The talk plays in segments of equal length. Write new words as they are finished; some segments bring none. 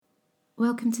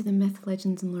Welcome to the Myth,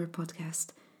 Legend and Lore podcast.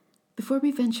 Before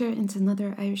we venture into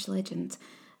another Irish legend,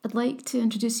 I'd like to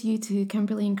introduce you to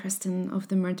Kimberly and Kristen of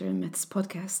the Murder and Myths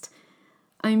podcast.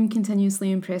 I'm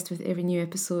continuously impressed with every new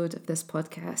episode of this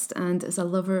podcast, and as a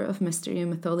lover of mystery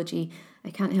and mythology, I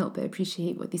can't help but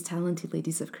appreciate what these talented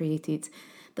ladies have created.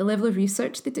 The level of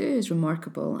research they do is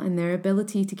remarkable, and their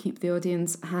ability to keep the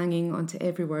audience hanging onto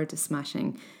every word is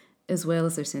smashing, as well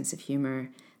as their sense of humour.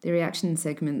 The reaction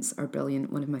segments are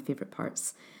brilliant, one of my favourite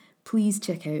parts. Please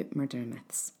check out Murder and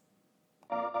Myths.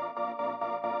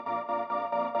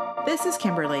 This is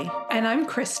Kimberly. And I'm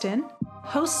Kristen,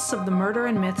 hosts of the Murder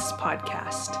and Myths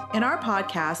podcast. In our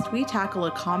podcast, we tackle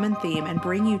a common theme and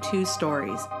bring you two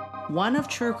stories. One of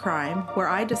true crime, where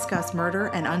I discuss murder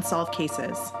and unsolved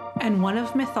cases. And one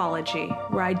of mythology,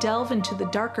 where I delve into the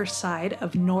darker side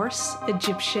of Norse,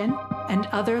 Egyptian, and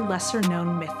other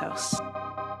lesser-known mythos.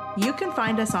 You can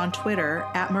find us on Twitter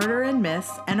at Murder and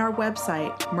Myths and our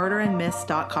website,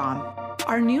 murderandmyths.com.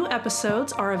 Our new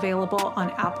episodes are available on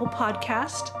Apple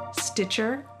Podcast,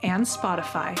 Stitcher, and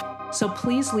Spotify. So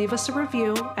please leave us a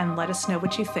review and let us know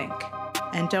what you think.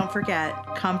 And don't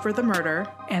forget, come for the murder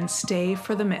and stay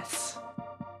for the myths.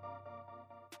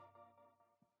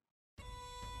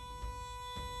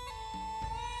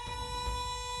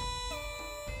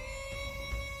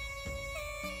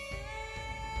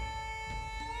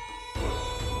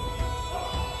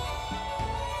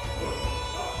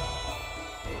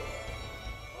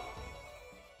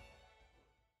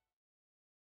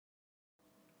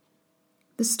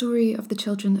 The story of the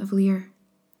children of Lear.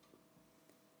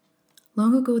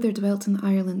 Long ago there dwelt in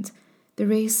Ireland the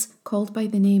race called by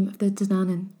the name of the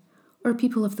Danann, or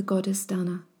people of the goddess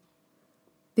Dana.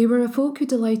 They were a folk who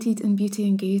delighted in beauty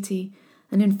and gaiety,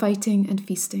 and in fighting and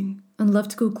feasting, and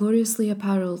loved to go gloriously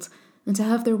apparelled, and to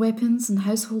have their weapons and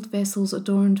household vessels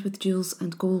adorned with jewels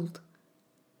and gold.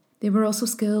 They were also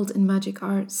skilled in magic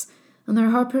arts, and their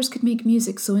harpers could make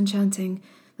music so enchanting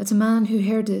that a man who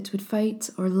heard it would fight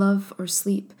or love or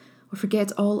sleep or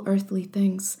forget all earthly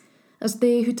things, as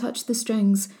they who touched the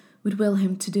strings would will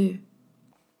him to do.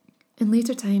 In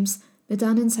later times, the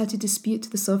Danans had to dispute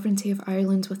the sovereignty of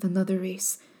Ireland with another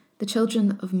race, the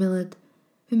children of Milid,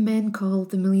 whom men call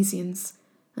the Milesians,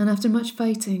 and after much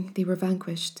fighting they were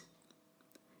vanquished.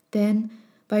 Then,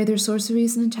 by their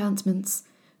sorceries and enchantments,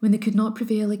 when they could not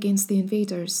prevail against the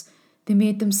invaders, they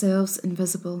made themselves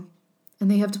invisible, and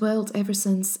they have dwelt ever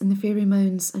since in the fairy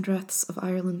mounds and raths of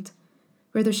Ireland,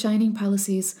 where their shining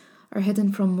palaces are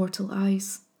hidden from mortal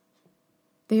eyes.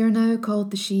 They are now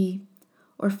called the Sidhe,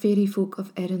 or fairy folk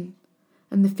of Erin,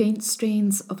 and the faint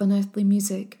strains of unearthly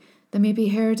music that may be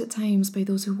heard at times by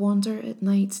those who wander at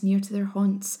night near to their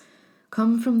haunts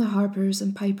come from the harpers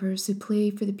and pipers who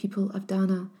play for the people of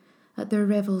Dana at their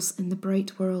revels in the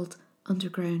bright world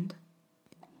underground.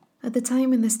 At the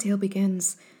time when this tale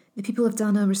begins, the people of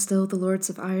Dana were still the lords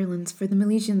of Ireland, for the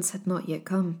Milesians had not yet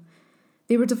come.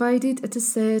 They were divided, it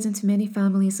is said, into many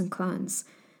families and clans,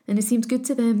 and it seemed good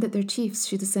to them that their chiefs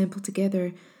should assemble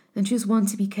together and choose one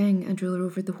to be king and ruler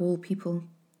over the whole people.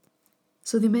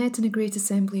 So they met in a great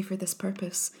assembly for this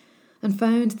purpose, and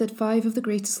found that 5 of the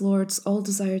greatest lords all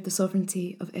desired the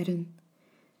sovereignty of Erin.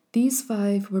 These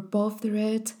 5 were Bov the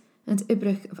Red, and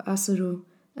Ibrich of Asaro,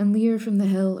 and Lear from the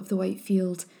hill of the White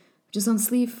Field, which is on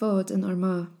Slieve Fod in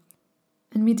Armagh,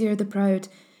 and Midir the Proud,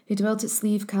 who dwelt at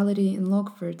Slieve Callery in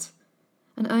Logford,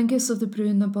 and Angus of the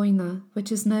Brún na Boyna,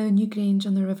 which is now Newgrange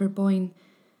on the River Boyne,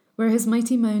 where his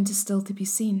mighty mound is still to be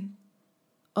seen.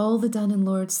 All the Danann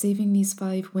lords saving these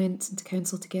 5 went into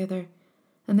council together,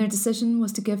 and their decision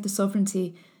was to give the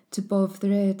sovereignty to Bov the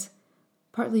Red,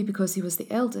 partly because he was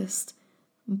the eldest,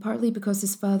 and partly because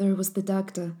his father was the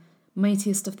Dagda,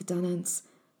 mightiest of the Danans,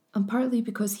 and partly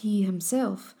because he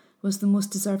himself was the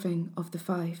most deserving of the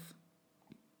 5.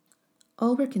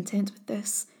 All were content with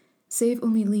this, save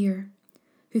only Lear,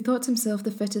 who thought himself the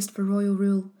fittest for royal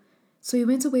rule, so he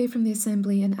went away from the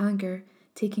assembly in anger,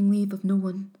 taking leave of no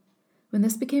one. When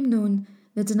this became known,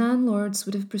 the Danann lords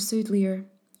would have pursued Lear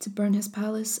to burn his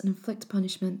palace and inflict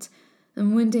punishment,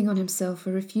 and wounding on himself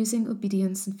for refusing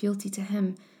obedience and fealty to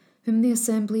him whom the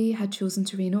assembly had chosen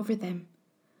to reign over them.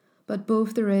 But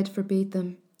Bov the Red forbade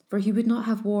them, for he would not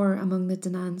have war among the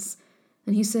Danans,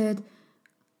 and he said,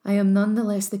 I am none the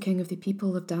less the king of the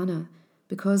people of Dana,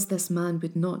 because this man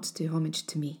would not do homage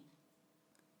to me.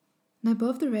 Now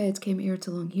Bov the Red came ere to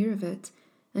long hear of it,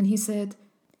 and he said,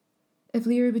 If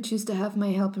Lear would choose to have my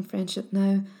help and friendship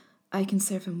now, I can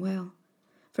serve him well.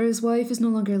 For his wife is no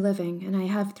longer living, and I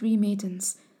have 3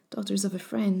 maidens, daughters of a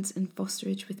friend, in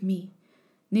fosterage with me,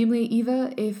 namely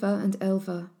Eva, Aoife, and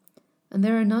Elva, and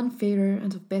there are none fairer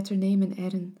and of better name in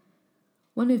Erin.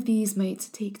 one of these might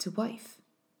take to wife.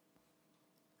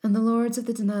 And the lords of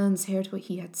the Danaans heard what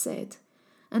he had said,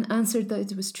 and answered that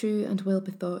it was true and well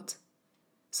bethought.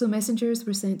 So messengers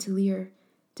were sent to Lear,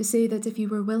 to say that if he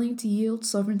were willing to yield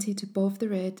sovereignty to Bov the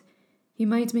Red, he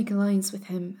might make alliance with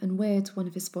him and wed one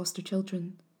of his foster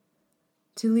children.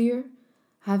 To Lear,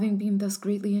 having been thus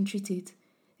greatly entreated,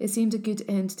 it seemed a good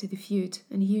end to the feud,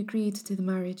 and he agreed to the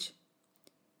marriage.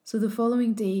 So the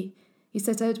following day he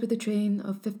set out with a train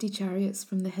of 50 chariots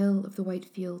from the hill of the White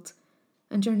Field,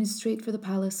 and journeyed straight for the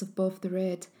palace of Bov the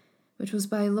Red, which was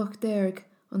by Loch Derg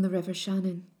on the river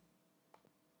Shannon.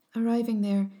 Arriving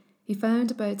there, he found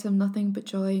about him nothing but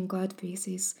joy and glad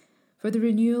faces, for the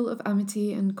renewal of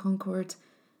amity and concord,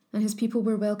 and his people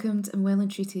were welcomed and well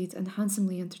entreated and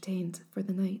handsomely entertained for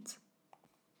the night.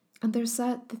 And there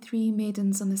sat the 3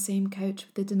 maidens on the same couch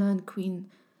with the Danaan queen,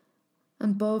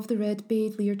 and Bov the Red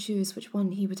bade Lear choose which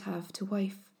one he would have to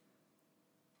wife.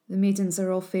 "The maidens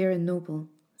are all fair and noble,"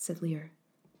 said Lear,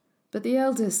 "but the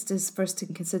eldest is first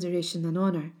in consideration and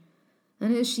honour,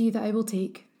 and it is she that I will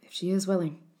take, if she is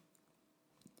willing."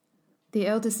 "The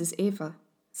eldest is Eva,"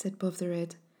 said Bov the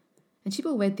Red, "and she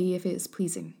will wed thee if it is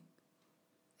pleasing."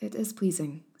 "It is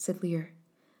pleasing," said Lear,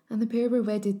 and the pair were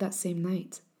wedded that same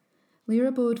night. Lear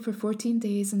abode for 14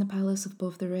 days in the palace of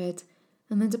Bov the Red,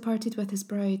 and then departed with his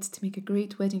bride to make a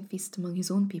great wedding feast among his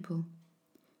own people.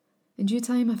 In due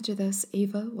time after this,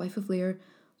 Eva, wife of Lear,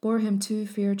 bore him 2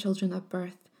 fair children at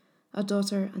birth, a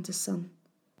daughter and a son.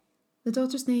 The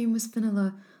daughter's name was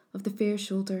Finola of the fair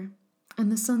shoulder, and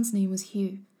the son's name was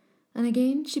Hugh, and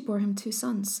again she bore him 2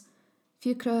 sons,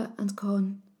 Fiachra and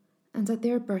Con, and at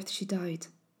their birth she died.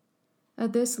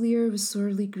 At this Lear was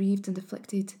sorely grieved and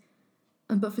afflicted,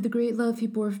 and but for the great love he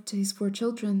bore to his 4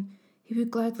 children, he would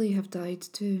gladly have died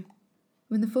too.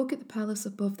 When the folk at the palace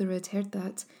of Bov the Red heard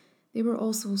that, they were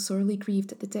also sorely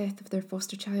grieved at the death of their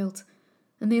foster child,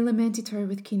 and they lamented her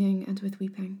with keening and with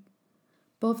weeping.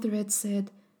 Bov the Red said,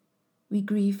 "We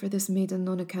grieve for this maiden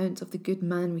on account of the good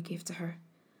man we gave to her,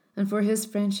 and for his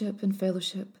friendship and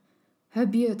fellowship.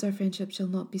 Howbeit our friendship shall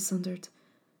not be sundered,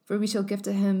 for we shall give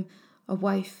to him a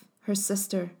wife, her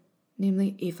sister,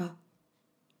 namely Eva."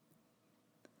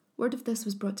 Word of this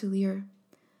was brought to Lear,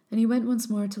 and he went once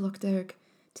more to Loch Derg,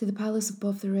 to the palace of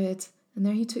Bov the Red, and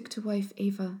there he took to wife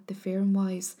Eva, the fair and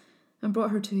wise, and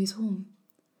brought her to his home.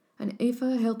 And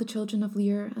Eva held the children of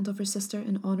Lear and of her sister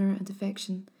in honour and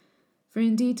affection, for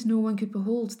indeed no one could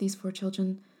behold these 4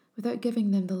 children without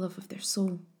giving them the love of their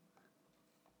soul.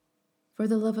 For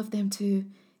the love of them too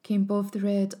came Bov the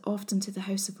Red often to the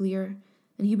house of Lear,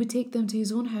 and he would take them to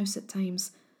his own house at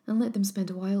times and let them spend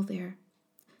a while there,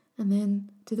 and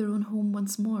then to their own home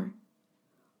once more.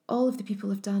 All of the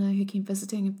people of Dana who came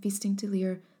visiting and feasting to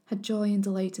Lear had joy and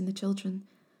delight in the children,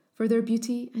 for their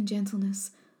beauty and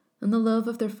gentleness, and the love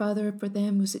of their father for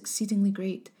them was exceedingly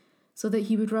great, so that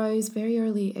he would rise very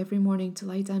early every morning to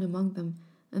lie down among them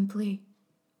and play.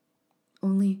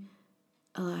 Only,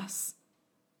 alas,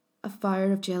 a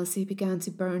fire of jealousy began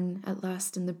to burn at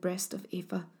last in the breast of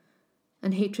Eva,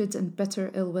 and hatred and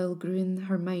bitter ill will grew in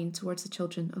her mind towards the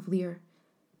children of Lear,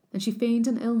 and she feigned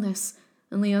an illness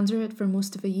and lay under it for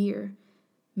most of a year,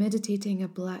 meditating a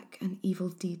black and evil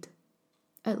deed.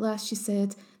 At last she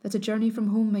said that a journey from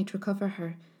home might recover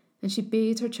her, and she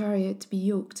bade her chariot to be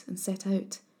yoked and set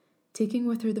out, taking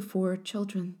with her the 4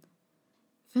 children.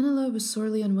 Finola was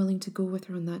sorely unwilling to go with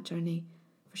her on that journey,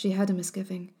 for she had a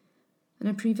misgiving, and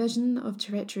a prevision of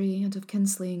treachery and of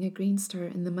kinslaying against her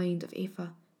in the mind of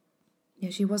Eva.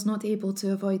 Yet she was not able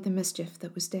to avoid the mischief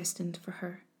that was destined for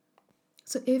her.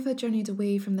 So Eva journeyed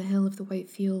away from the hill of the White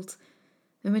Field,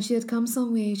 and when she had come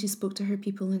some way, she spoke to her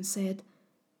people and said,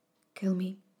 "Kill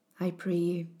me, I pray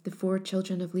you, the 4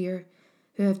 children of Lear,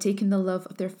 who have taken the love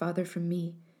of their father from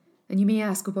me, and you may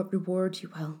ask what reward you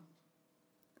will."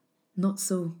 "Not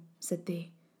so," said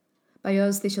they. "By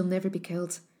us they shall never be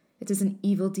killed. It is an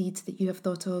evil deed that you have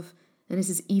thought of, and it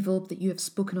is evil that you have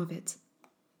spoken of it."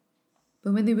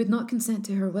 But when they would not consent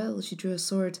to her will, she drew a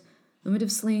sword, and would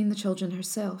have slain the children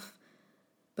herself.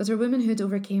 But her womanhood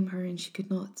overcame her, and she could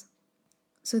not.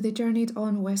 So they journeyed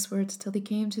on westward till they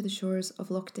came to the shores of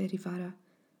Loch Derivara,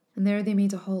 and there they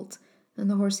made a halt, and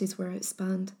the horses were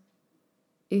outspanned.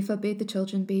 Eva bade the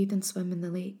children bathe and swim in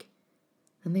the lake,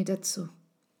 and they did so.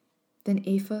 Then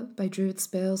Eva, by druid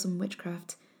spells and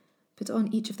witchcraft, put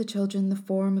on each of the children the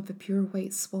form of a pure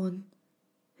white swan,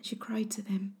 and she cried to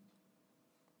them,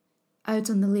 "Out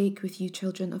on the lake with you,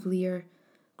 children of Lear,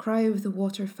 cry with the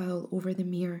waterfowl over the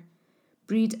mere.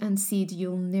 Breed and seed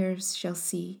you'll ne'er shall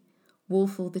see,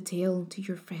 woeful the tale to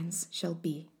your friends shall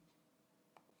be."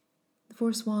 The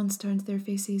 4 swans turned their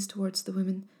faces towards the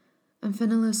woman, and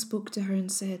Finola spoke to her and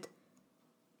said,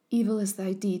 Evil is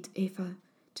thy deed, Aoife,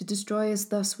 to destroy us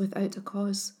thus without a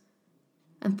cause.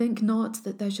 And think not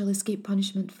that thou shalt escape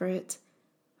punishment for it.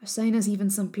 Assign us even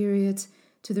some period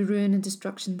to the ruin and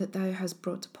destruction that thou hast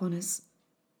brought upon us.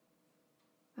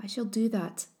 I shall do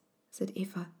that, said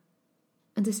Aoife,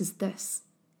 and it is this.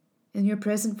 In your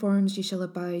present forms you shall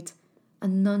abide,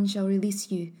 and none shall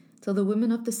release you till the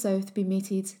woman of the south be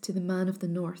mated to the man of the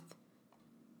north.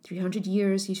 300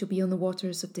 years you shall be on the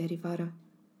waters of Derivara,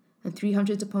 and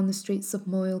 300 upon the straits of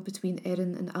Moyle between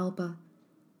Erin and Alba,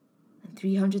 and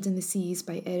 300 in the seas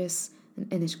by Eris and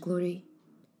Inishglory,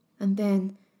 and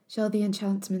then shall the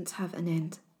enchantment have an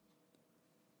end.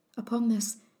 Upon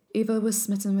this, Eva was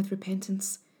smitten with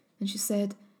repentance, and she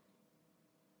said,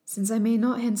 Since I may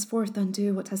not henceforth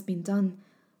undo what has been done,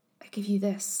 I give you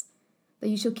this, that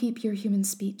you shall keep your human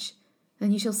speech,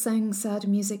 and you shall sing sad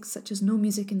music such as no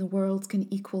music in the world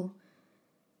can equal,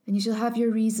 and you shall have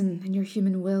your reason and your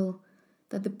human will,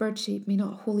 that the bird shape may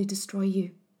not wholly destroy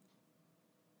you.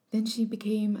 Then she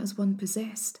became as one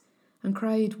possessed, and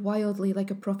cried wildly like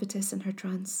a prophetess in her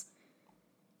trance,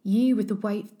 Ye with the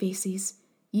white faces,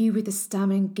 ye with the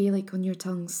stammering Gaelic on your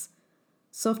tongues,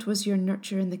 soft was your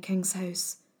nurture in the king's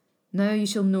house, now you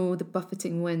shall know the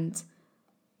buffeting wind,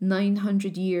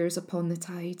 900 years upon the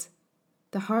tide.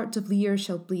 The heart of Lear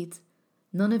shall bleed,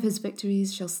 none of his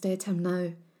victories shall stead him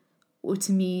now. Woe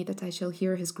to me that I shall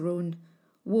hear his groan,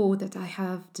 woe that I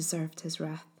have deserved his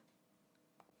wrath.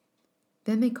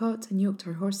 Then they caught and yoked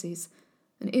her horses,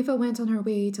 and Eva went on her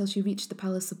way till she reached the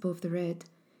palace above the Red.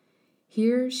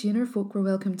 Here she and her folk were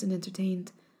welcomed and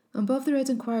entertained, and Above the Red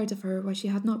inquired of her why she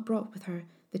had not brought with her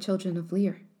the children of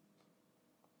Lear.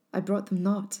 I brought them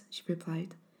not, she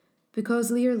replied,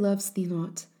 because Lear loves thee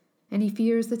not, and he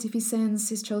fears that if he sends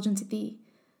his children to thee,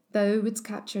 thou wouldst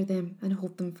capture them and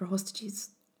hold them for hostages.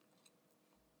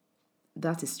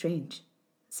 That is strange,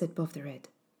 said Above the Red,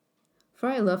 for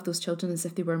I love those children as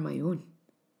if they were my own.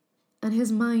 And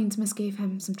his mind misgave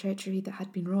him some treachery that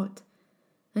had been wrought,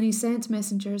 and he sent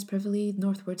messengers privily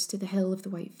northwards to the hill of the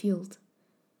White Field.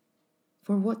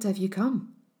 For what have you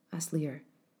come? Asked Lear.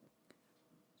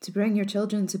 To bring your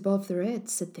children to Above the Red,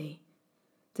 said they.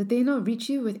 Did they not reach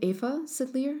you with Aoife?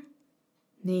 Said Lear.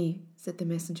 Nay, said the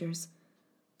messengers,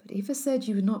 but Aoife said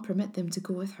you would not permit them to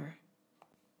go with her.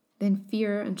 Then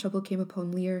fear and trouble came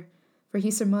upon Lear, for he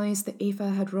surmised that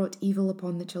Aoife had wrought evil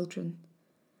upon the children.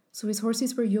 So his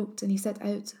horses were yoked, and he set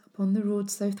out upon the road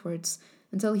southwards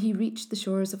until he reached the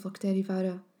shores of Loch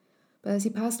Derivara. But as he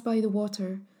passed by the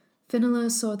water, Finola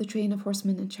saw the train of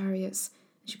horsemen and chariots,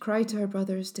 and she cried to her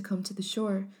brothers to come to the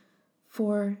shore,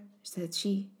 for, said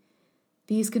she,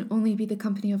 these can only be the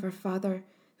company of our father,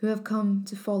 who have come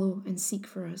to follow and seek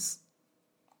for us.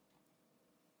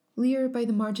 Lear by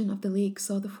the margin of the lake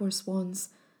saw the 4 swans,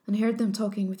 and heard them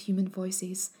talking with human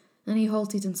voices, and he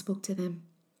halted and spoke to them.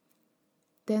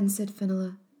 Then said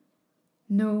Finola,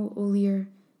 Know, O Lear,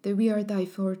 that we are thy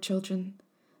 4 children,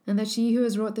 and that she who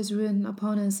has wrought this ruin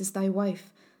upon us is thy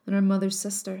wife and our mother's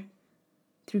sister,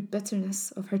 through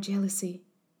bitterness of her jealousy.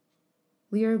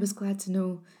 Lear was glad to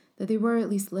know that they were at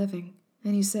least living,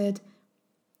 and he said,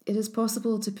 It is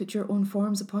possible to put your own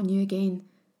forms upon you again.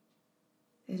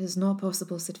 It is not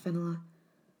possible, said Finola,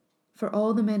 for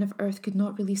all the men of earth could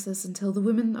not release us until the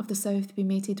woman of the south be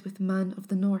mated with the man of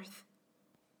the north.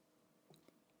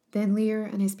 Then Lear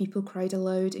and his people cried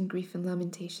aloud in grief and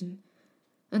lamentation,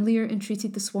 and Lear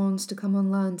entreated the swans to come on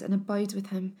land and abide with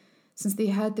him, since they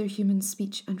had their human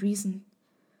speech and reason.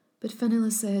 But Finola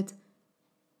said,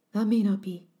 That may not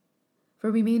be,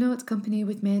 for we may not company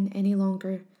with men any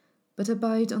longer, but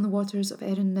abide on the waters of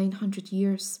Erin 900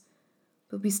 years.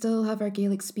 But we still have our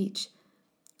Gaelic speech,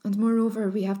 and moreover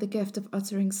we have the gift of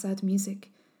uttering sad music,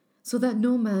 so that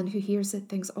no man who hears it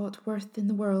thinks aught worth in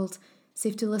the world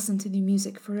save to listen to the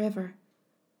music forever.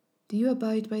 Do you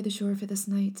abide by the shore for this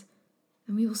night,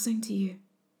 and we will sing to you.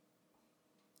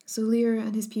 So Lear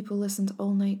and his people listened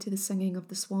all night to the singing of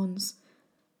the swans,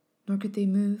 nor could they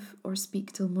move or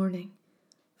speak till morning,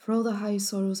 for all the high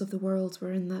sorrows of the world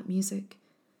were in that music,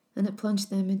 and it plunged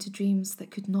them into dreams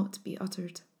that could not be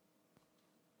uttered.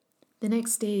 The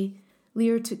next day,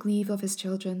 Lear took leave of his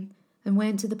children, and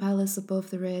went to the palace above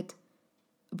the Red.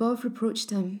 Above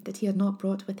reproached him that he had not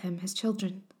brought with him his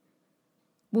children.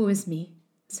 Woe is me,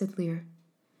 said Lear.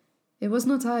 It was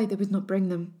not I that would not bring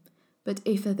them, but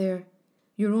Aoife there,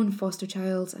 your own foster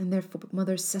child and their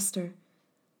mother's sister.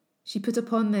 She put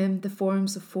upon them the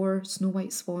forms of 4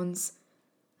 snow-white swans,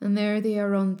 and there they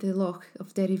are on the loch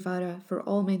of Derivara for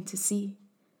all men to see.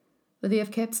 But they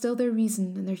have kept still their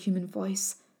reason and their human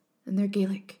voice, and their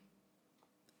Gaelic.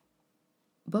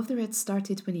 Above the Red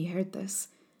started when he heard this,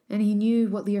 and he knew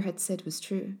what Lear had said was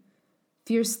true.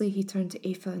 Fiercely he turned to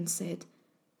Aoife and said,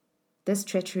 "This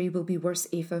treachery will be worse,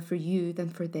 Aoife, for you than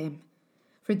for them.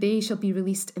 For they shall be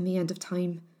released in the end of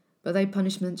time, but thy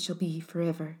punishment shall be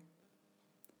forever."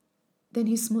 Then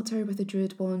he smote her with a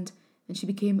druid wand, and she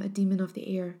became a demon of the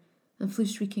air, and flew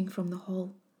shrieking from the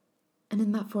hall. And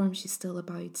in that form she still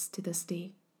abides to this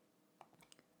day.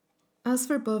 As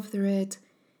for Bov the Red,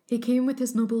 he came with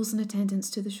his nobles and attendants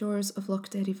to the shores of Loch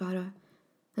Derivara,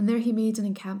 and there he made an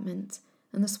encampment,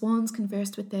 and the swans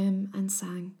conversed with them and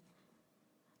sang.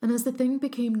 And as the thing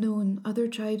became known, other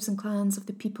tribes and clans of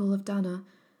the people of Dana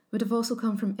would have also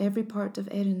come from every part of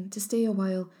Erin to stay a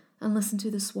while and listen to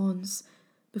the swans,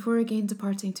 before again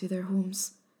departing to their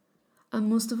homes. And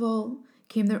most of all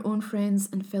came their own friends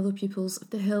and fellow pupils of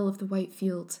the Hill of the White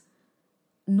Field.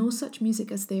 No such music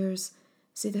as theirs,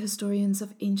 say the historians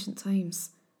of ancient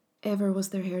times, ever was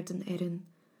there heard in Erin,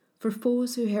 for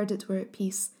foes who heard it were at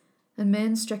peace, and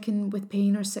men stricken with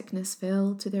pain or sickness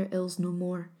fell to their ills no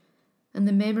more, and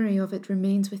the memory of it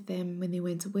remained with them when they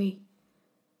went away.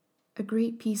 A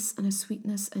great peace and a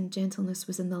sweetness and gentleness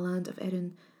was in the land of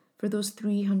Erin for those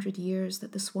 300 years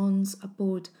that the swans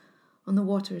abode on the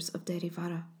waters of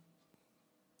Derivara.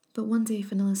 But one day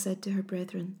Fenella said to her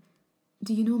brethren,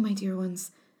 "Do you know, my dear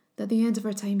ones, that the end of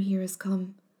our time here is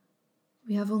come?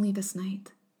 We have only this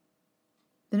night."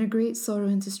 Then a great sorrow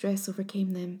and distress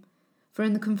overcame them, for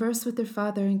in the converse with their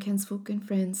father and kinsfolk and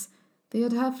friends, they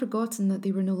had half forgotten that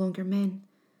they were no longer men,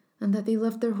 and that they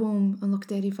loved their home on Loch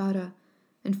Derivara,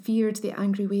 and feared the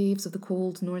angry waves of the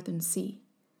cold northern sea.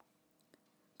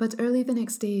 But early the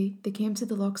next day they came to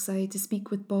the lochside to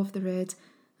speak with Bov the Red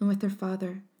and with their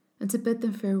father, and to bid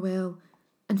them farewell,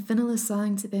 and Fenella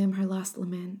sang to them her last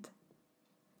lament.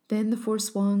 Then the 4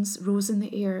 swans rose in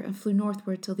the air and flew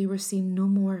northward till they were seen no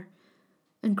more,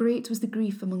 and great was the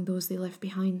grief among those they left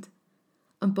behind.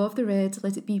 And Bov the Red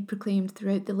let it be proclaimed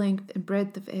throughout the length and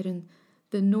breadth of Erin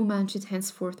that no man should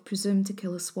henceforth presume to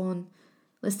kill a swan,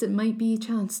 lest it might be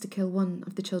chance to kill one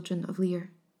of the children of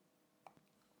Lear.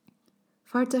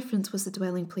 Far different was the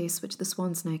dwelling place which the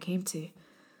swans now came to,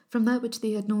 from that which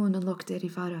they had known on Loch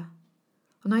Derivara.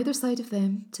 On either side of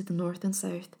them, to the north and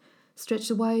south, stretched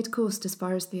a wide coast as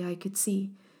far as the eye could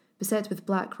see, beset with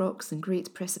black rocks and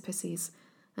great precipices,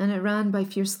 and it ran by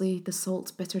fiercely the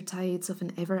salt bitter tides of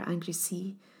an ever-angry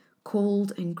sea,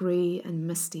 cold and grey and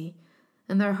misty,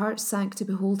 and their hearts sank to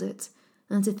behold it,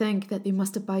 and to think that they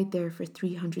must abide there for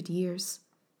 300 years.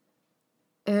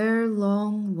 Ere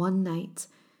long, one night,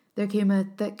 there came a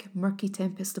thick, murky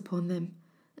tempest upon them,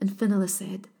 and Fenella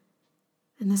said,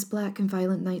 "In this black and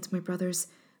violent night, my brothers,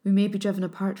 we may be driven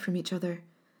apart from each other.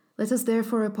 Let us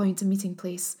therefore appoint a meeting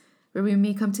place, where we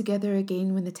may come together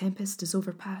again when the tempest is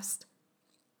overpast."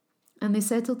 And they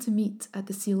settled to meet at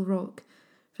the Seal Rock,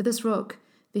 for this rock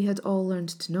they had all learned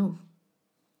to know.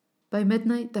 By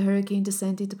midnight the hurricane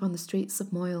descended upon the Straits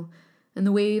of Moyle, and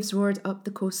the waves roared up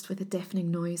the coast with a deafening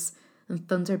noise, and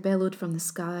thunder bellowed from the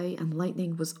sky, and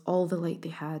lightning was all the light they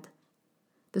had.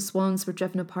 The swans were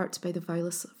driven apart by the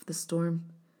violence of the storm,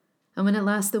 and when at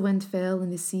last the wind fell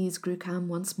and the seas grew calm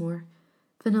once more,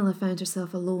 Fenella found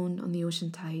herself alone on the ocean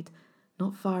tide,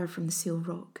 not far from the Seal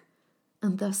Rock,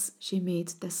 and thus she made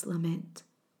this lament.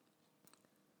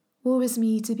 "Woe is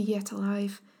me to be yet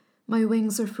alive, my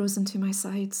wings are frozen to my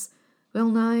sides, well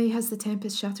nigh has the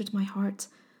tempest shattered my heart,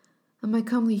 and my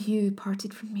comely Hugh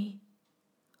parted from me.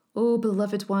 O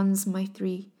beloved ones, my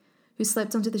 3, who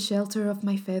slept under the shelter of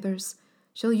my feathers,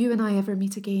 shall you and I ever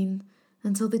meet again,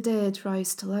 until the dead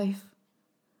rise to life?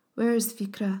 Where is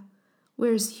Fiachra?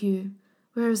 Where is Hugh?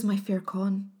 Where is my fair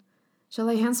Con? Shall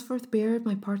I henceforth bear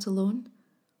my part alone?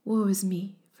 Woe is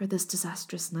me for this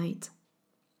disastrous night."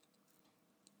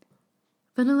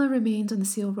 Fenella remained on the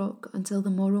Seal Rock until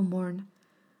the morrow morn,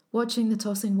 watching the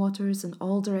tossing waters in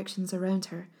all directions around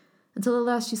her, until at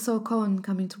last she saw Con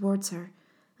coming towards her,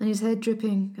 and his head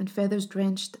drooping and feathers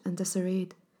drenched and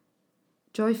disarrayed.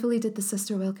 Joyfully did the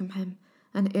sister welcome him,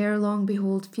 and ere long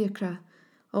behold Fiachra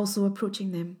also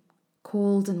approaching them,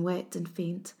 cold and wet and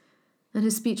faint, and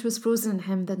his speech was frozen in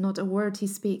him that not a word he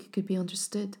spake could be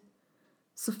understood.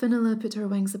 So Fenella put her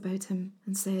wings about him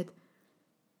and said,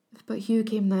 "If but Hugh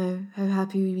came now, how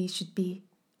happy we should be."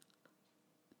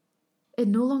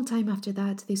 In no long time after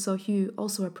that they saw Hugh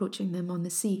also approaching them on the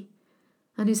sea,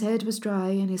 and his head was dry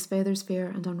and his feathers fair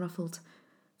and unruffled,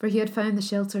 for he had found the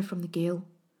shelter from the gale.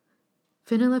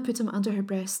 Fenella put him under her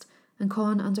breast, and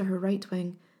Con under her right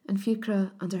wing, and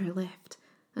Fiachra under her left,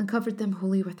 and covered them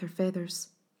wholly with her feathers.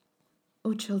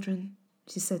 "O children,"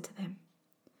 she said to them,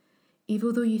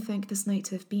 "evil though you think this night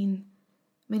to have been,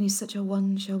 many such a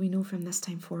one shall we know from this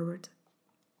time forward."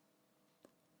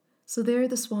 So there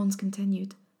the swans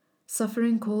continued,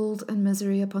 suffering cold and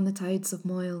misery upon the tides of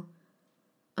Moyle,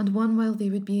 and one while they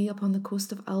would be upon the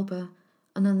coast of Alba,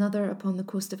 and another upon the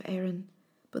coast of Erin,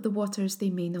 but the waters they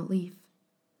may not leave.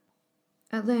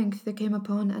 At length there came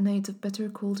upon a night of bitter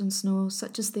cold and snow,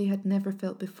 such as they had never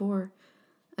felt before,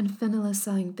 and Finola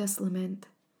sang this lament.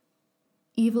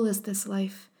 Evil is this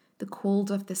life, the cold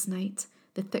of this night,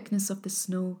 the thickness of the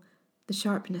snow, the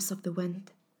sharpness of the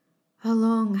wind. How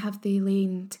long have they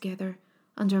lain together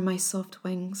under my soft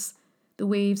wings, the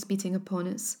waves beating upon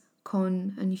us,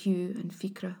 Con and Hugh and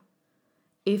Ficra.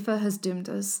 Aoife has doomed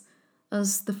us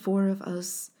the four of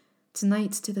us,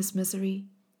 tonight to this misery.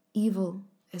 Evil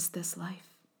is this life.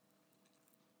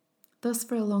 Thus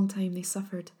for a long time they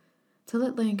suffered, till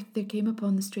at length there came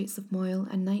upon the Straits of Moyle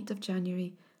a night of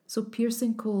January, so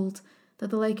piercing cold that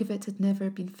the like of it had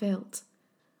never been felt.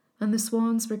 And the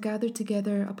swans were gathered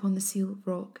together upon the seal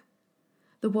rock.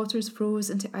 The waters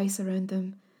froze into ice around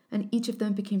them, and each of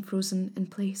them became frozen in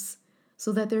place,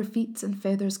 so that their feet and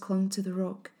feathers clung to the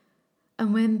rock.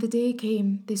 And when the day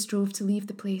came, they strove to leave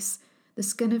the place. The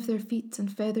skin of their feet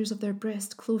and feathers of their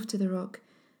breast clove to the rock,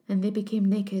 and they became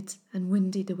naked and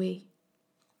winded away.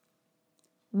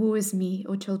 Woe is me,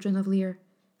 O children of Lear,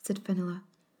 said Finola.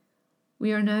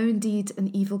 We are now indeed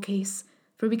an evil case,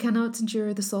 for we cannot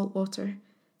endure the salt water,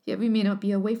 yet we may not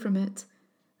be away from it.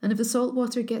 And if the salt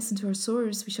water gets into our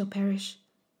sores, we shall perish.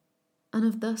 And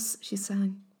of thus she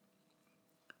sang.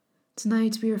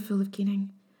 Tonight we are full of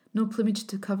keening, no plumage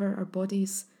to cover our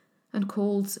bodies, and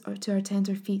cold to our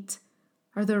tender feet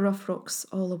are the rough rocks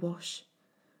all awash.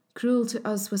 Cruel to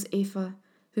us was Aoife,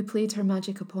 who played her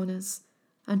magic upon us,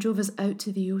 and drove us out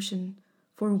to the ocean,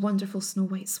 4 wonderful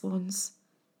snow-white swans.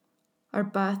 Our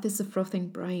bath is the frothing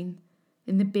brine,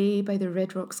 in the bay by the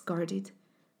red rocks guarded,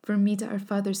 for mead at our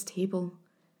father's table,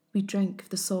 we drink of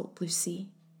the salt blue sea.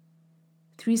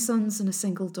 3 sons and a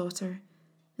single daughter,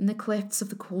 in the clefts of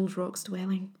the cold rocks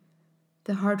dwelling,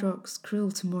 the hard rocks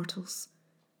cruel to mortals,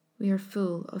 we are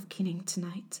full of keening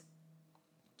tonight.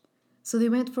 So they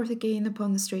went forth again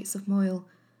upon the Straits of Moyle,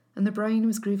 and the brine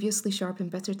was grievously sharp and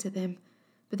bitter to them,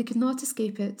 but they could not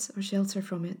escape it or shelter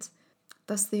from it.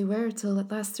 Thus they were, till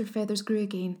at last their feathers grew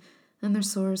again, and their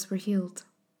sores were healed.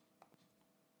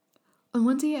 On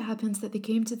one day it happened that they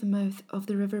came to the mouth of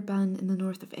the river Ban in the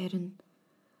north of Erin,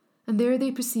 and there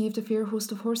they perceived a fair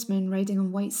host of horsemen riding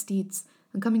on white steeds,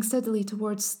 and coming steadily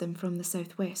towards them from the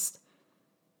southwest.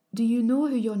 Do you know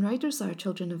who yon riders are,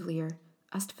 children of Lear?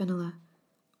 Asked Finola.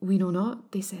 We know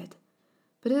not, they said,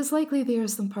 but it is likely they are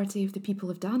some party of the people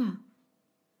of Dana.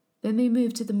 Then they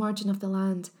moved to the margin of the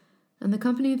land, and the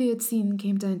company they had seen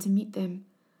came down to meet them.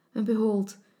 And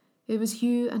behold, it was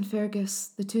Hugh and Fergus,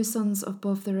 the 2 sons of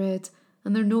Bob the Red,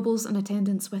 and their nobles and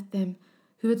attendants with them,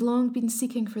 who had long been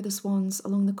seeking for the swans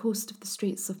along the coast of the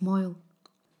Straits of Moyle.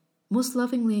 Most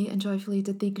lovingly and joyfully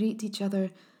did they greet each other,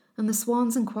 and the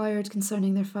swans inquired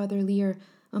concerning their father Lear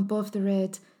and Bob the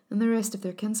Red and the rest of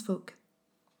their kinsfolk.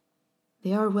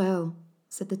 They are well,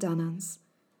 said the Danans,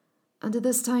 and at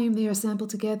this time they are assembled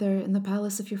together in the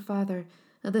palace of your father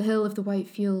at the hill of the White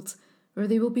Field, where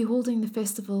they will be holding the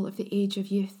festival of the Age of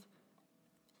Youth.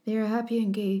 They are happy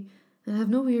and gay, and have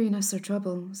no weariness or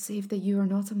trouble, save that you are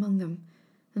not among them,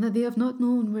 and that they have not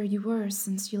known where you were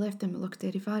since you left them at Loch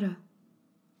Derivara.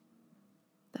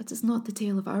 That is not the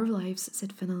tale of our lives,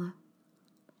 said Finola.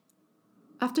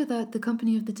 After that, the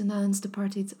company of the Danans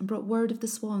departed and brought word of the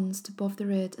swans to Bob the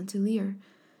Red and to Lear,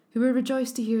 who were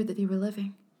rejoiced to hear that they were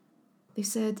living. They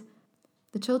said,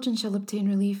 the children shall obtain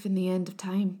relief in the end of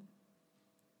time.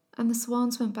 And the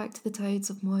swans went back to the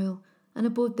tides of Moyle, and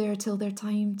abode there till their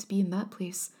time to be in that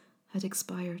place had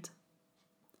expired.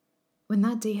 When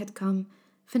that day had come,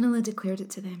 Finola declared it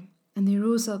to them, and they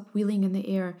rose up wheeling in the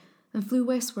air, and flew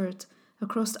westward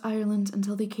across Ireland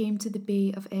until they came to the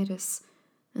Bay of Eris,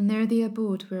 and there they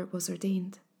abode where it was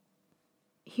ordained.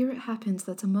 Here it happened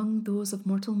that among those of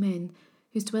mortal men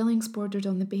whose dwellings bordered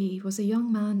on the bay was a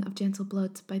young man of gentle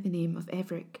blood by the name of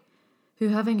Everic, who,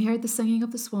 having heard the singing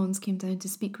of the swans, came down to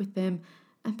speak with them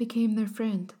and became their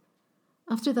friend.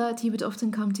 After that he would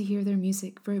often come to hear their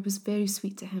music, for it was very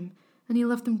sweet to him, and he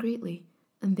loved them greatly,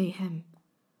 and they him.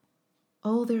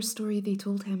 All their story they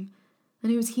told him,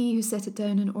 and it was he who set it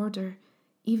down in order,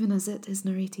 even as it is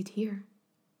narrated here.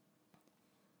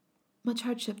 Much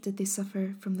hardship did they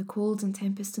suffer from the cold and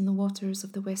tempest in the waters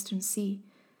of the western sea,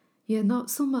 yet not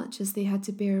so much as they had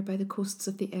to bear by the coasts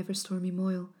of the ever-stormy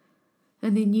Moyle,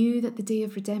 and they knew that the day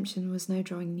of redemption was now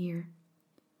drawing near.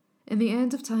 In the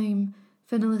end of time,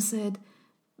 Finola said,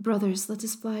 Brothers, let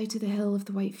us fly to the hill of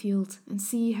the White Field, and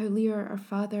see how Lear our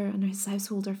father and his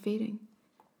household are faring.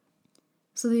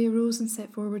 So they arose and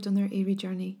set forward on their airy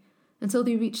journey, until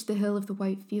they reached the hill of the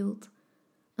white field.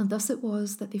 And thus it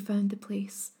was that they found the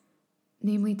place,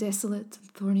 namely desolate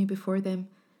and thorny before them,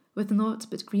 with naught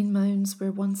but green mounds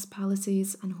where once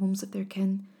palaces and homes of their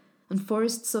kin, and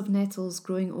forests of nettles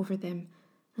growing over them,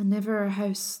 and never a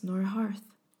house nor a hearth.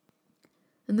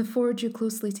 And the four drew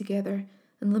closely together,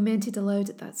 and lamented aloud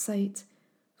at that sight,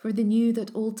 for they knew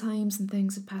that old times and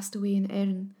things had passed away in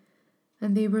Erin,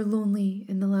 and they were lonely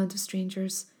in the land of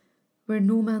strangers, where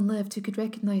no man lived who could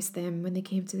recognise them when they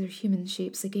came to their human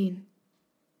shapes again.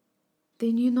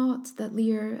 They knew not that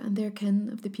Lear and their kin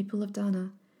of the people of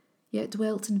Dana yet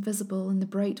dwelt invisible in the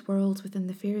bright world within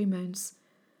the fairy mounds,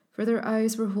 for their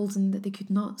eyes were holden that they could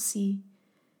not see,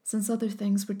 since other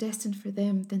things were destined for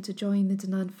them than to join the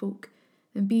Danann folk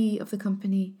and be of the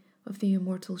company of the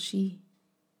immortal She.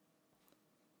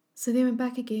 So they went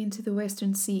back again to the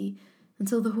western sea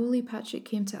until the holy Patrick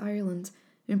came to Ireland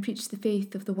and preached the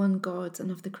faith of the one God and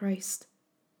of the Christ.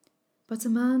 But a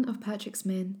man of Patrick's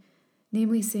men,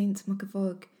 namely Saint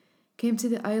Muckavoog, came to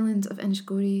the island of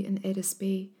Inchgory in Eris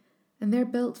Bay, and there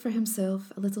built for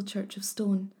himself a little church of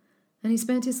stone, and he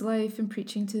spent his life in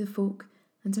preaching to the folk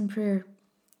and in prayer.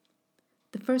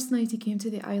 The first night he came to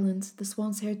the island, the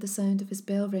swans heard the sound of his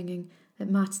bell ringing at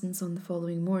matins on the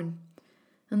following morn,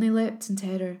 and they leapt in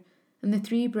terror, and the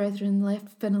three brethren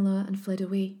left Finola and fled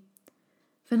away.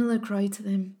 Finola cried to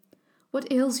them,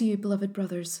 "What ails you, beloved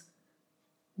brothers?"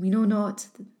 "We know not,"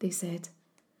 they said,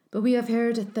 "but we have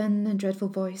heard a thin and dreadful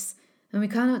voice, and we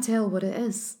cannot tell what it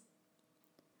is."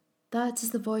 "That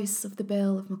is the voice of the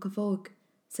bell of Muckavoog,"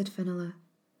 said Finola,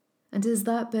 "and it is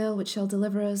that bell which shall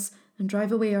deliver us and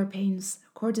drive away our pains,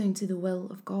 according to the will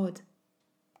of God."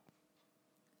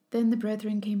 Then the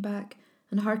brethren came back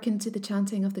and hearkened to the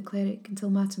chanting of the cleric until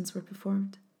matins were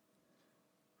performed.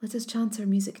 "Let us chant our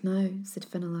music now," said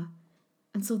Finola,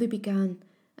 and so they began,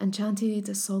 and chanted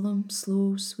a solemn,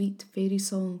 slow, sweet fairy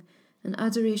song in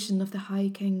adoration of the High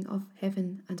King of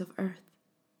heaven and of earth.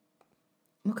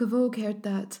 Muckavoog heard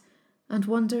that, and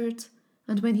wondered,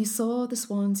 and when he saw the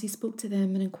swans he spoke to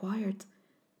them and inquired.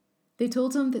 They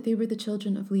told him that they were the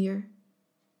children of Lear.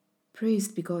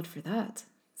 "Praised be God for that,"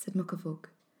 said Muckavoog.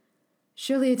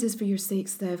 "Surely it is for your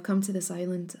sakes that I have come to this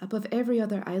island, above every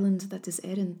other island that is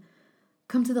Erin.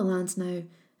 Come to the land now,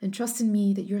 and trust in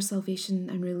me that your salvation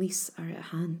and release are at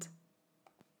hand."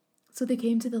 So they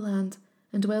came to the land,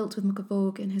 and dwelt with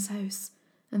Muckavoog in his house,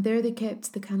 and there they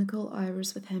kept the canonical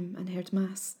hours with him and heard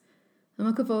mass. And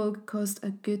Muckavoog caused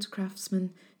a good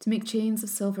craftsman to make chains of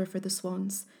silver for the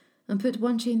swans, and put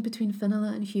one chain between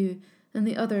Finola and Hugh, and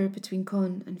the other between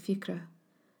Con and Ficra.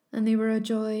 And they were a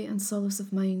joy and solace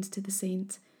of mind to the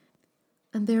saint,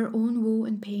 and their own woe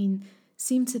and pain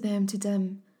seemed to them to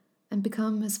dim, and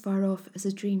become as far off as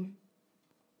a dream.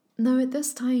 Now at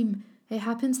this time it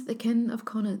happened that the kin of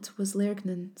Connaught was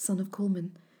Lergnan, son of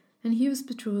Colman, and he was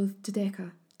betrothed to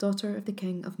Decca, daughter of the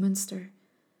king of Munster.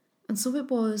 And so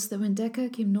it was that when Decca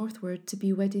came northward to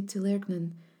be wedded to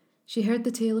Lergnan, she heard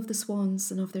the tale of the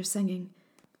swans and of their singing,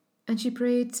 and she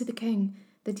prayed to the king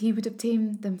that he would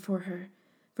obtain them for her,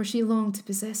 for she longed to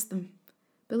possess them.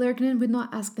 But Lergnan would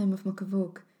not ask them of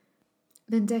Muckavoog.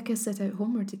 Then Decca set out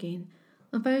homeward again,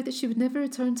 and vowed that she would never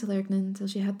return to Lergnan till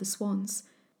she had the swans,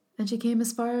 and she came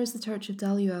as far as the church of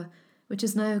Dalua, which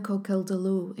is now called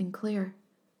Kildalow in Clare.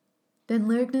 Then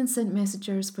Lergnan sent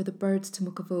messengers for the birds to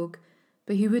Muckavoog,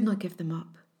 but he would not give them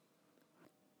up.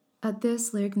 At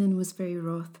this Lergnan was very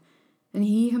wroth, and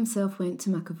he himself went to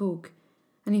Muckavoog,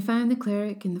 and he found the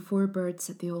cleric and the 4 birds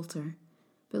at the altar.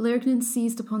 But Lergnan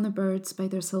seized upon the birds by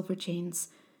their silver chains,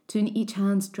 to in each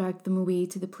hand dragged them away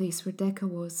to the place where Decca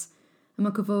was, and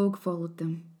Muckavoog followed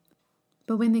them.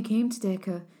 But when they came to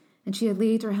Decca, and she had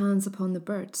laid her hands upon the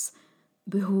birds,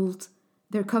 behold,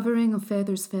 their covering of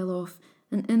feathers fell off,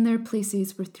 and in their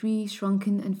places were 3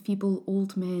 shrunken and feeble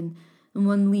old men, and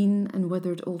 1 lean and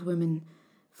withered old woman,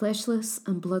 fleshless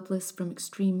and bloodless from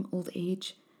extreme old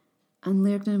age. And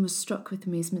Lergnan was struck with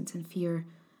amazement and fear,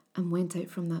 and went out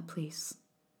from that place.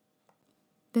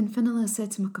 Then Finola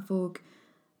said to Muckavoog,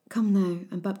 "Come now,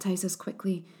 and baptize us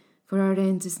quickly, for our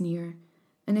end is near.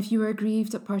 And if you are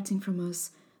grieved at parting from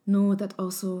us, know that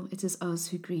also it is us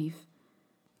who grieve.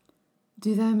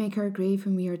 Do thou make our grave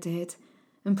when we are dead,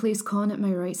 and place Con at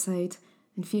my right side,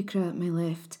 and Ficra at my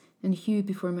left, and Hugh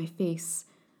before my face,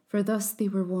 for thus they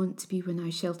were wont to be when I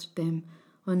sheltered them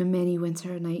on a many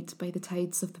winter night by the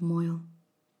tides of the Moyle."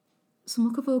 So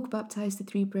Muckavoog baptized the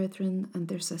 3 brethren and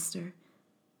their sister,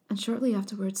 and shortly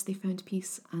afterwards they found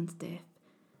peace and death,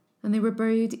 and they were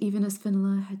buried even as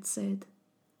Finola had said,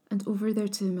 and over their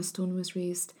tomb a stone was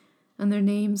raised, and their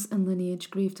names and lineage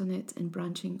graved on it in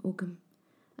branching oakum,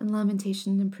 and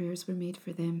lamentation and prayers were made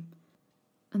for them.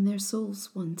 and their souls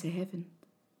won to heaven.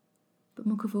 But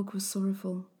Munkavog was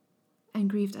sorrowful and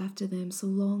grieved after them so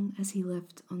long as he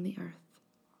lived on the earth.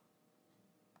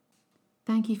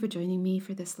 Thank you for joining me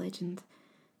for this legend.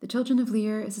 The Children of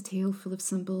Lear is a tale full of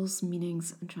symbols,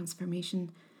 meanings, and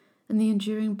transformation, and the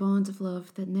enduring bond of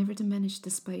love that never diminished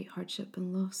despite hardship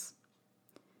and loss.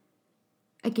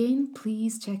 Again,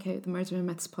 please check out the Murder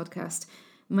Myths podcast.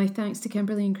 My thanks to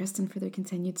Kimberly and Kristen for their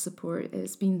continued support.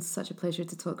 It's been such a pleasure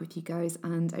to talk with you guys,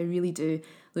 and I really do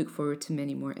look forward to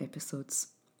many more episodes.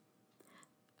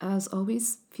 As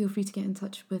always, feel free to get in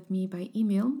touch with me by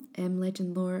email,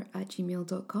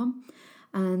 mlegendlore@gmail.com,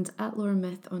 and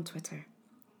 @LoreMyth on Twitter.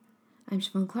 I'm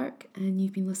Siobhan Clark, and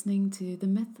you've been listening to the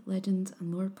Myth, Legend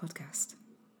and Lore podcast.